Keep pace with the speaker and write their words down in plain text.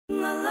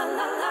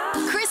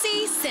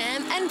Chrissy,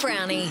 Sam and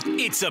Brownie.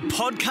 It's a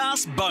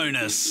podcast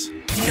bonus.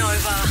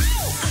 Nova.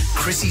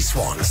 Chrissy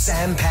Swan,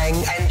 Sam Pang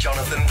and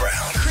Jonathan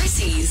Brown.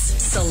 Chrissy's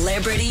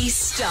Celebrity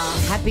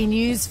Stuff. Happy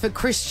news for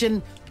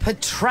Christian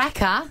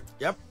Petracca.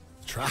 Yep.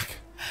 Truck.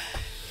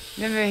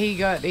 Remember he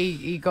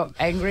got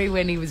angry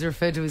when he was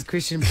referred to as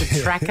Christian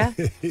Petracca?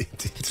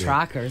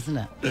 Petracca, isn't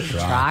it?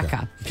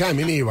 Petracca. He came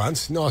in here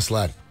once. Nice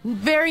lad.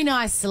 Very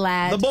nice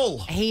lad. The bull.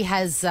 He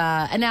has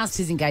announced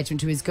his engagement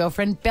to his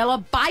girlfriend,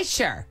 Bella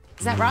Baisha.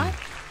 Is that right?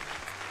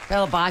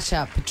 Bella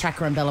Baisha,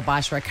 Petracca and Bella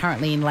Baisha are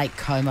currently in Lake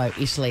Como,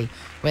 Italy,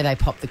 where they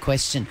popped the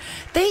question.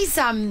 These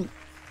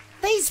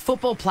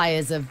football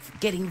players are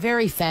getting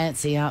very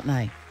fancy, aren't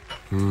they?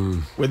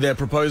 With their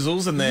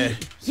proposals and their...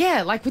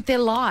 Yeah, like with their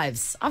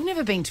lives. I've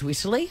never been to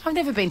Italy. I've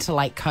never been to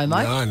Lake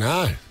Como.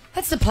 No.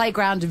 That's the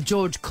playground of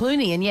George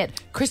Clooney, and yet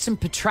Christian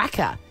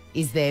Petracca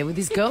is there with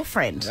his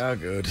girlfriend. Oh,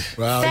 good.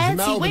 Well, Fancy. he's a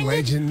Melbourne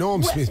legend,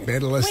 Norm Smith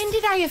medalist. When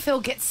did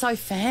AFL get so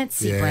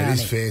fancy, Yeah, Brownie? it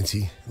is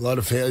fancy. A lot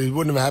of fancy. It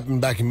wouldn't have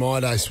happened back in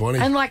my day, Swanee.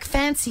 And like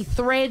fancy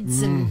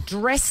threads and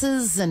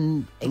dresses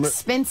and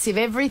expensive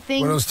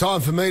everything. When it was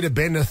time for me to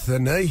bendeth the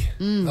knee,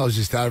 I was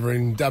just over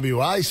in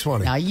WA,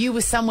 Swanee. No, you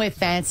were somewhere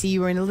fancy.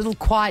 You were in a little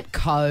quiet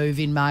cove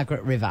in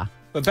Margaret River.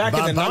 But back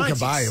in the Bunker 90s...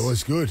 Bay, it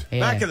was good.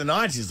 Yeah. Back in the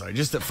 90s, though,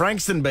 just at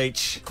Frankston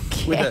Beach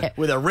Yeah.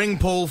 with a ring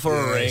pull for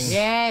a ring.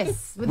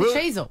 Yes, with the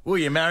cheesel. Will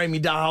you marry me,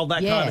 doll?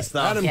 That Yeah. kind of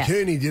stuff. Adam Yeah.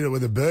 Cooney did it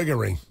with a burger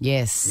ring.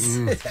 Yes.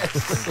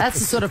 That's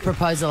the sort of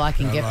proposal I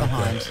can get like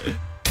behind.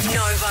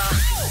 Nova.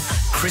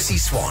 Chrissy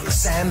Swan,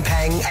 Sam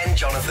Pang and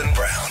Jonathan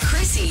Brown.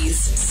 Chrissy's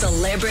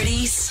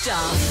Celebrity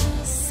Stuff.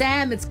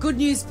 Sam, it's good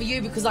news for you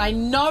because I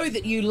know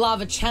that you love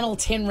a Channel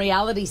 10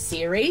 reality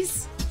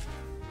series.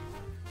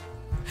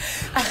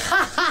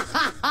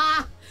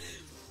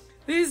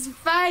 This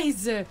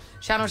face.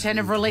 Channel 10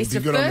 have released a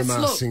You'd be good on the first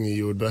Masked look. Singer,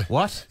 you would be.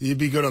 What? You'd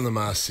be good on the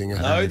Masked Singer.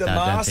 No, the don't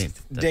masked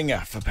think- dinger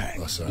for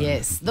Pang. Oh, sorry.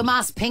 Yes, the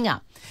Masked Pinger.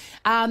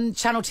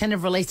 Channel 10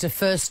 have released a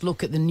first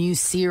look at the new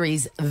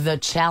series, The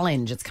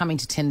Challenge. It's coming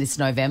to 10 this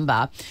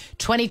November.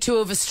 22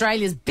 of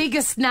Australia's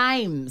biggest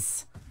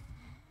names.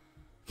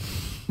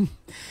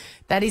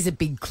 That is a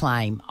big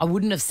claim. I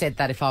wouldn't have said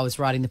that if I was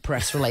writing the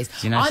press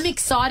release. you know I'm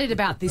excited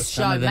about this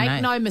some show. of the Make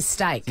names? no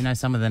mistake. Do you know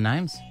some of the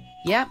names?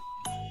 Yep.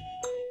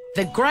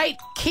 The great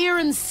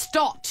Kieran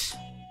Stott.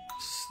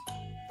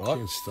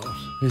 Kieran Stott.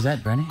 Who's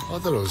that, Brenny? I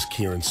thought it was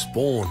Kieran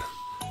Spawn,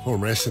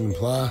 former wrestling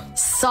player.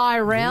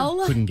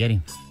 Cyrell. Couldn't get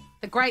him.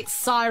 The great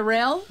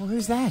Cyrell. Well,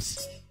 who's that?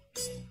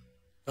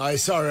 Oh,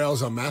 sorry, I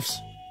was on maths.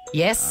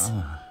 Yes.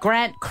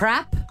 Grant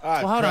Crapp.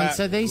 Well, hold on.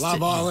 So these Love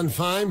two, Island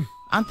fame.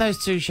 aren't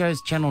those two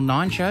shows Channel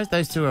 9 shows?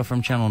 Those two are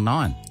from Channel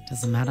 9.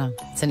 Doesn't matter.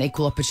 It's an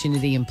equal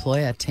opportunity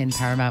employer, 10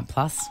 Paramount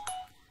Plus.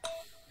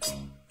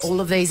 All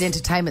of these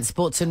entertainment,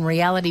 sports and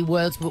reality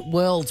worlds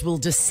will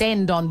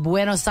descend on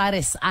Buenos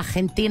Aires,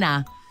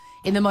 Argentina,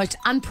 in the most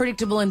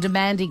unpredictable and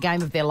demanding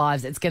game of their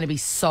lives. It's going to be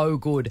so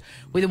good.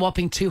 With a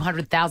whopping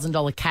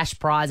 $200,000 cash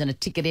prize and a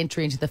ticket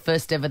entry into the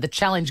first ever The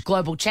Challenge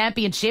Global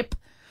Championship.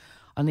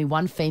 Only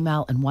one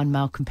female and one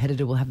male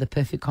competitor will have the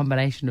perfect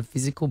combination of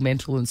physical,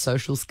 mental and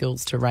social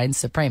skills to reign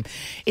supreme.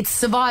 It's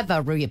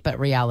Survivor, but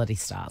reality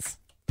stars.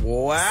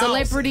 Wow.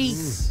 Celebrity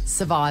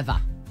Survivor.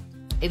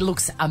 It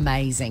looks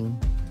amazing.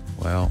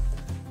 Well,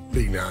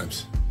 Big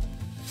names.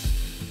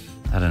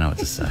 I don't know what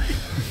to say.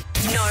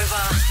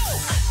 Nova.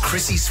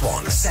 Chrissy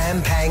Swan,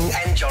 Sam Pang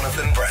and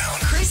Jonathan Brown.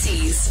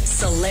 Chrissy's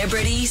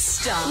Celebrity We were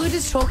Stuff.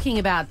 just talking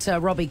about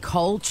Robbie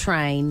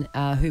Coltrane,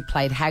 who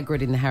played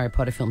Hagrid in the Harry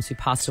Potter films, who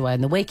passed away on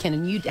the weekend,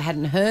 and you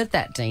hadn't heard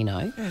that,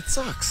 Dino. Yeah, it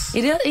sucks.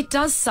 It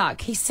does suck.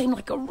 He seemed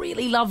like a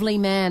really lovely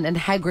man, and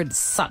Hagrid's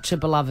such a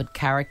beloved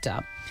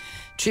character.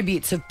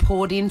 Tributes have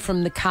poured in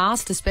from the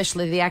cast,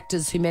 especially the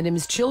actors who met him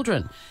as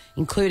children,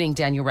 including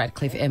Daniel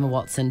Radcliffe, Emma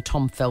Watson,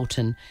 Tom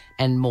Felton,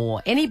 and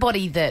more.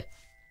 Anybody that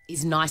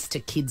is nice to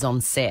kids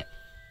on set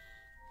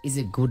is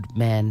a good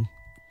man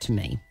to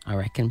me, I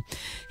reckon.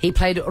 He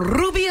played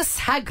Rubius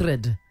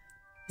Hagrid.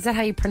 Is that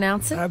how you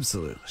pronounce it?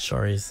 Absolutely.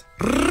 Sure is.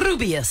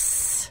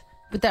 Rubius.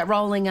 With that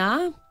rolling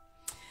R.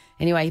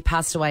 Anyway, he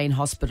passed away in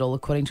hospital,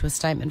 according to a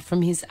statement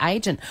from his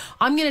agent.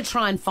 I'm going to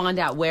try and find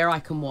out where I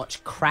can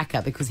watch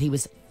Cracker, because he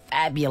was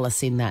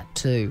fabulous in that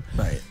too.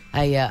 Mate.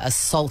 A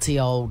salty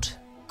old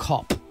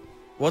cop.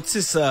 What's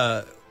this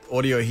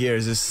audio here?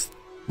 Is this...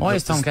 Why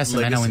is Tom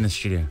Casamento legacy? in the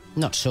studio?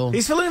 Not sure.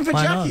 He's filling in for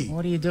Why not? Jackie.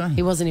 What are you doing?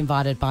 He wasn't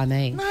invited by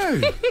me.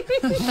 No.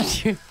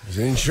 It's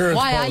an insurance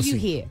Why are policy. you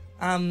here?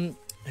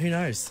 Who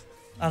knows?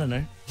 I don't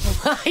know.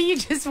 You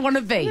just want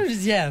to be.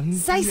 Yeah.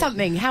 Say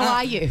something. How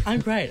are you?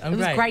 I'm great. It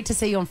was great to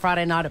see you on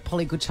Friday night at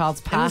Polly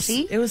Goodchild's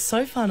party. It was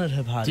so fun at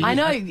her party. I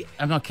know.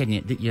 I'm not kidding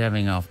you. You're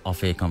having an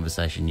off-air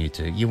conversation, you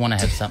two. You want to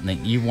have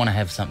something. You want to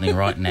have something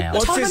right now.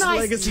 What's Tom this and I,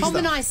 legacy Tom stuff?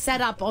 and I sat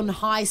up on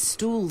high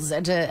stools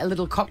at a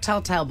little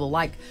cocktail table,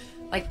 like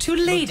two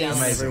ladies.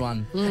 Amazing.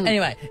 Everyone.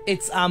 Anyway,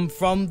 it's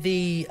from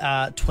the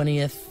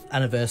 20th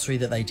anniversary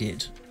that they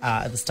did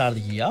at the start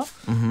of the year.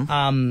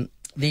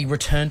 The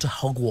return to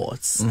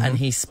Hogwarts, and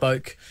he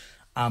spoke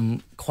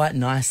quite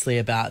nicely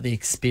about the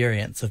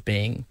experience of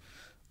being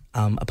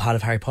a part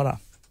of Harry Potter.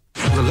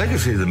 The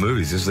legacy of the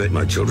movies is that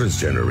my children's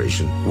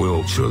generation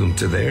will show them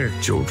to their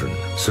children.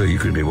 So you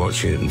could be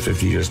watching it in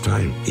 50 years'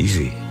 time.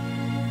 Easy.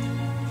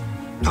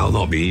 I'll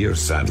not be here,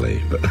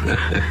 sadly, but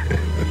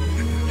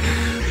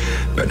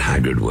but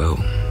Haggard will.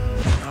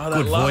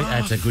 Good voice.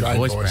 That's a good Great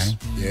voice, voice.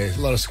 Brownie. Yeah, a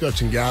lot of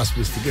scotch and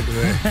gaspers to get to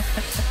there.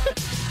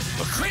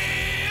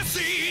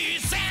 Chrissy,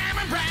 Sam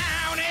and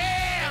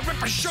Brownie,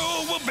 Ripper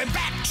Show will be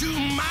back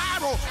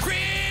tomorrow.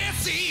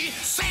 Chrissy,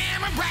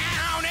 Sam and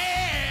Brownie,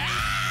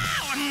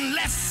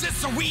 unless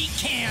it's a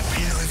weekend.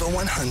 Nova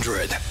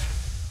 100.